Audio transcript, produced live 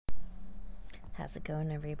How's it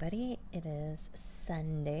going, everybody? It is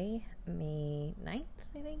Sunday, May 9th,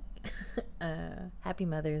 I think. Happy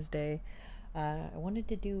Mother's Day. I wanted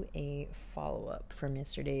to do a follow-up from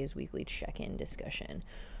yesterday's weekly check-in discussion.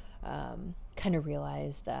 Kind of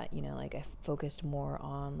realized that, I focused more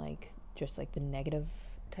on, just, the negative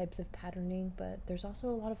types of patterning, but there's also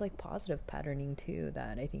a lot of, positive patterning, too,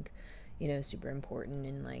 that I think, is super important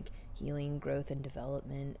in, healing, growth, and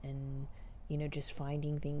development, and just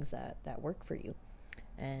finding things that work for you.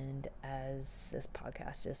 And as this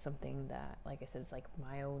podcast is something that, like I said, it's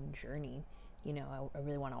my own journey, I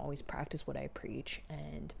really want to always practice what I preach,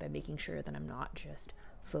 and by making sure that I'm not just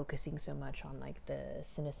focusing so much on the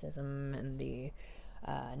cynicism and the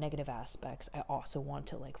negative aspects. I also want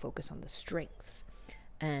to focus on the strengths.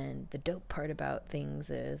 And the dope part about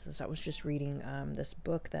things is I was just reading this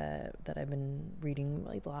book that I've been reading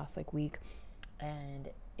the last week, and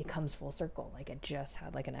it comes full circle. I just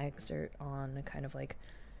had an excerpt on kind of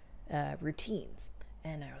routines,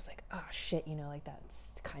 and I was oh shit,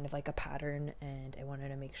 that's kind of a pattern, and I wanted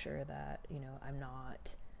to make sure that I'm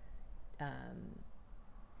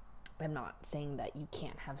not saying that you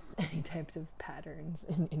can't have any types of patterns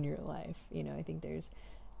in your life. I think there's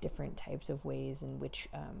different types of ways in which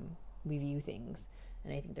we view things,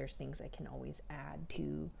 and I think there's things that can always add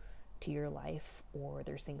to your life, or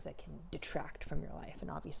there's things that can detract from your life, and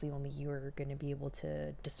obviously only you're going to be able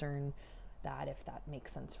to discern that, if that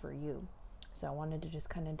makes sense for you. So I wanted to just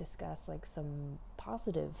kind of discuss some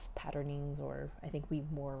positive patternings, or I think we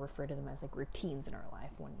more refer to them as routines in our life,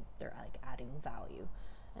 when they're adding value.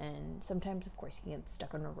 And sometimes, of course, you get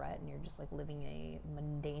stuck in a rut and you're just living a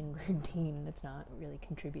mundane routine that's not really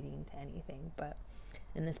contributing to anything. But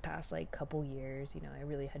in this past couple years, I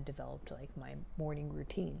really had developed my morning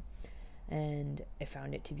routine, and I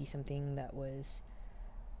found it to be something that was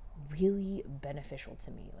really beneficial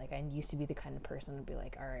to me. I used to be the kind of person to be all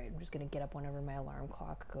right, I'm just gonna get up whenever my alarm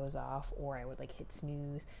clock goes off, or I would hit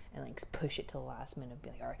snooze and push it to the last minute and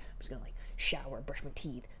be all right, I'm just gonna shower, brush my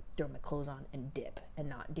teeth, throw my clothes on, and dip, and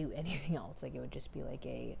not do anything else. It would just be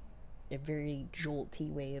a very jolty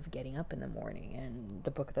way of getting up in the morning. And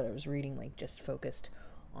the book that I was reading just focused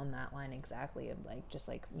on that line exactly, of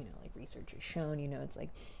research has shown, it's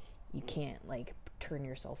you can't turn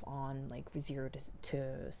yourself on 0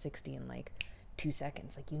 to 60 in 2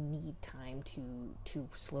 seconds. You need time to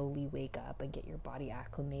slowly wake up and get your body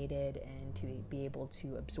acclimated, and to be able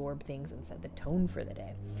to absorb things and set the tone for the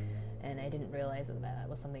day. And I didn't realize that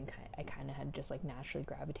was something I kind of had just naturally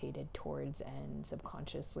gravitated towards, and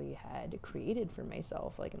subconsciously had created for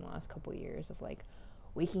myself in the last couple of years, of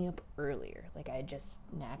waking up earlier. I just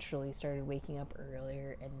naturally started waking up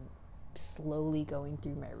earlier and slowly going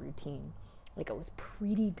through my routine. I was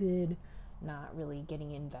pretty good not really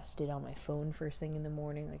getting invested on my phone first thing in the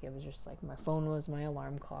morning. It was just my phone was my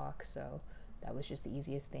alarm clock, so that was just the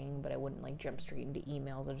easiest thing. But I wouldn't jump straight into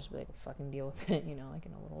emails. I'd just be fucking deal with it, in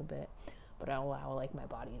a little bit. But I'd allow my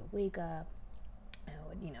body to wake up. I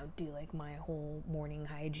would, do my whole morning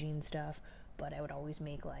hygiene stuff. But I would always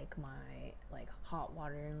make my hot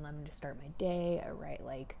water and lemon to start my day. I write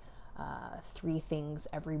 3 things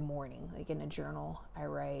every morning. In a journal, I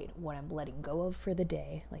write what I'm letting go of for the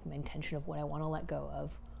day, my intention of what I want to let go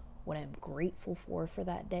of, what I'm grateful for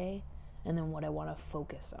that day, and then what I want to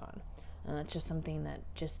focus on. And that's just something that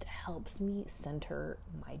just helps me center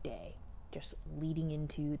my day, just leading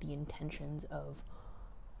into the intentions of,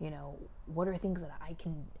 what are things that I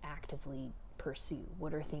can actively pursue?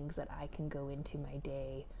 What are things that I can go into my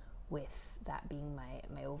day with, that being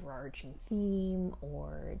my overarching theme,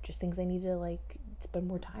 or just things I need to spend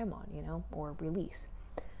more time on, or release.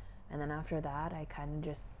 And then after that, I kind of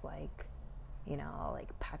just I'll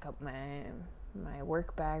pack up my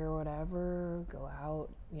work bag or whatever, go out,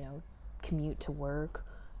 commute to work.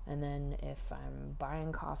 And then if I'm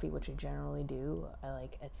buying coffee, which I generally do,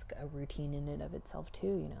 it's a routine in and of itself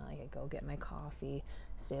too, I go get my coffee,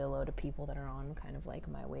 say hello to people that are on kind of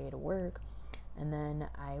my way to work. And then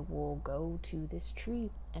I will go to this tree,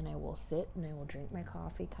 and I will sit and I will drink my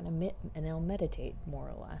coffee, kind of and I'll meditate, more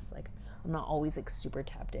or less. I'm not always super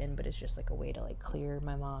tapped in, but it's just a way to clear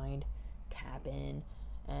my mind, tap in.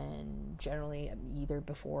 And generally, either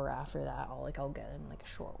before or after that, I'll get in a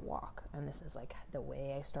short walk. And this is the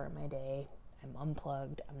way I start my day. I'm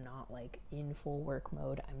unplugged. I'm not in full work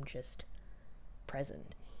mode. I'm just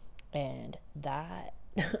present. And that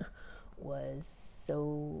was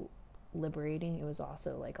so liberating. It was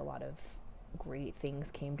also a lot of great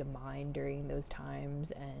things came to mind during those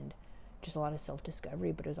times, and just a lot of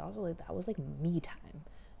self-discovery. But it was also that was me time.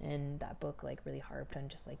 And that book like really harped on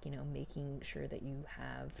just like, you know, making sure that you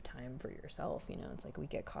have time for yourself. You know, it's like we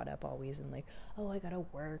get caught up always in like, oh, I gotta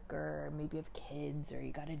work, or maybe you have kids, or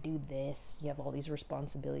you gotta do this. You have all these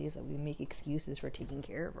responsibilities that we make excuses for taking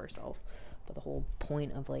care of ourselves. But the whole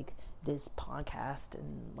point of like this podcast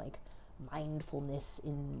and like mindfulness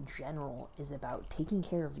in general is about taking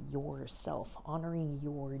care of yourself, honoring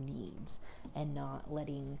your needs, and not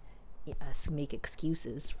letting us make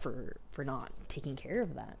excuses for not taking care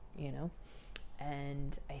of that, you know.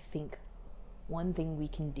 And I think one thing we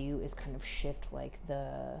can do is kind of shift like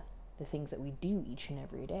the things that we do each and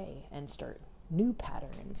every day and start new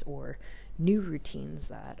patterns or new routines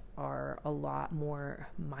that are a lot more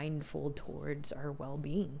mindful towards our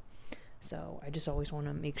well-being. So I just always want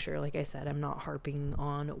to make sure, like I said, I'm not harping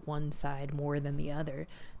on one side more than the other,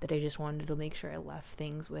 that I just wanted to make sure I left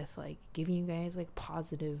things with like giving you guys like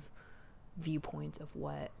positive viewpoints of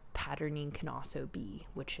what patterning can also be,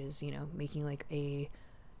 which is, you know, making like a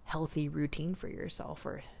healthy routine for yourself,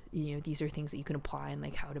 or, you know, these are things that you can apply and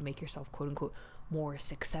like how to make yourself quote unquote more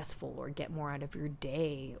successful, or get more out of your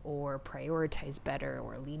day, or prioritize better,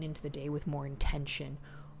 or lean into the day with more intention,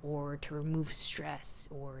 or to remove stress,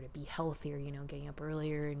 or to be healthier, you know, getting up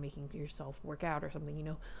earlier and making yourself work out or something. You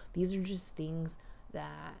know, these are just things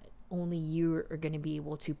that only you are going to be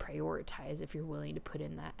able to prioritize if you're willing to put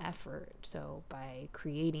in that effort. So by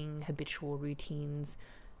creating habitual routines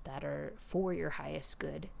that are for your highest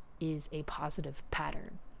good is a positive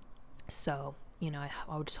pattern. So, you know,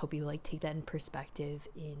 I would just hope you like take that in perspective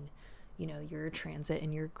in, you know, your transit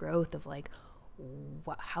and your growth of like,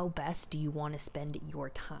 how best do you want to spend your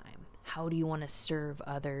time? How do you want to serve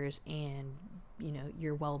others and, you know,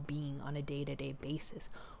 your well-being on a day-to-day basis?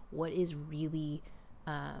 What is really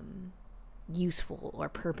useful or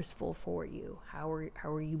purposeful for you? How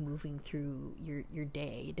are you moving through your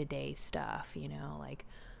day-to-day stuff? You know, like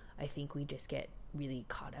I think we just get really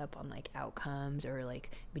caught up on like outcomes or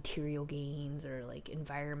like material gains or like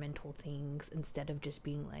environmental things, instead of just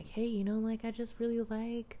being like, hey, you know, like I just really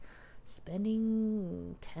like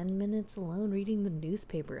spending 10 minutes alone reading the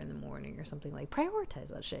newspaper in the morning or something. Like prioritize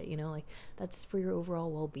that shit, you know, like that's for your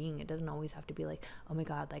overall well-being. It doesn't always have to be like, oh my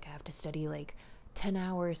god, like I have to study like 10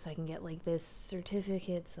 hours so I can get like this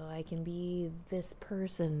certificate so I can be this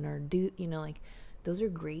person, or do, you know, like those are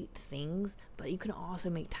great things, but you can also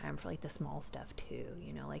make time for like the small stuff too,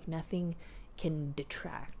 you know, like nothing can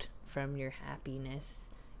detract from your happiness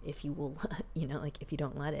if you will, you know, like if you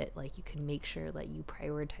don't let it. Like you can make sure that you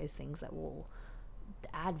prioritize things that will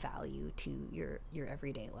add value to your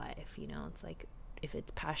everyday life. You know, it's like if you're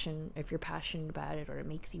passionate about it or it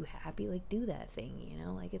makes you happy, like do that thing, you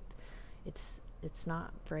know, like it's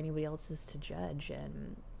not for anybody else's to judge,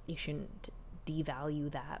 and you shouldn't devalue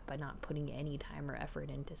that by not putting any time or effort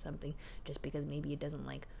into something just because maybe it doesn't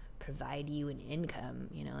like provide you an income,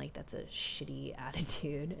 you know, like that's a shitty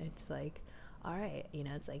attitude. It's like, all right, you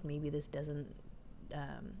know, it's like maybe this doesn't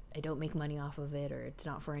I don't make money off of it, or it's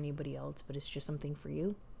not for anybody else, but it's just something for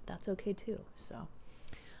you. That's okay too. So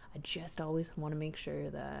I just always want to make sure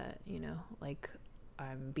that, you know, like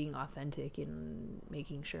I'm being authentic and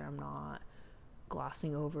making sure I'm not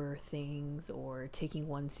glossing over things or taking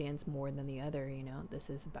one stance more than the other. You know, this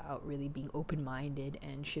is about really being open-minded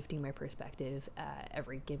and shifting my perspective at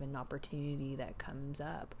every given opportunity that comes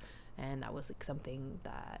up. And that was like something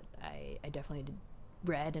that I definitely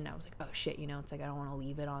read, and I was like, oh shit, you know, it's like I don't want to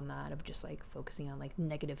leave it on that of just like focusing on like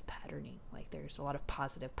negative patterning. Like there's a lot of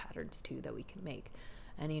positive patterns too that we can make.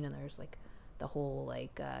 And you know, there's like the whole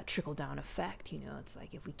like trickle down effect. You know, it's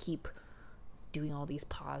like if we keep doing all these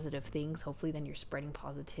positive things, hopefully then you're spreading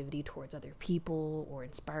positivity towards other people or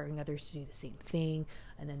inspiring others to do the same thing,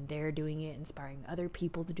 and then they're doing it, inspiring other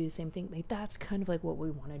people to do the same thing. Like that's kind of like what we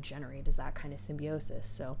want to generate, is that kind of symbiosis.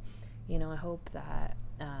 So, you know, I hope that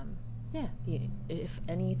if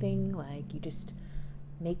anything, like you just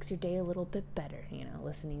makes your day a little bit better, you know,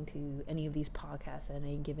 listening to any of these podcasts at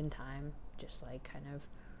any given time just like kind of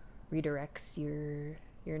redirects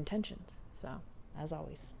your intentions. So as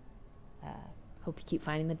always, hope you keep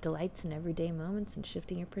finding the delights in everyday moments and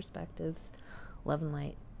shifting your perspectives. Love and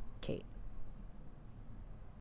light, Kate.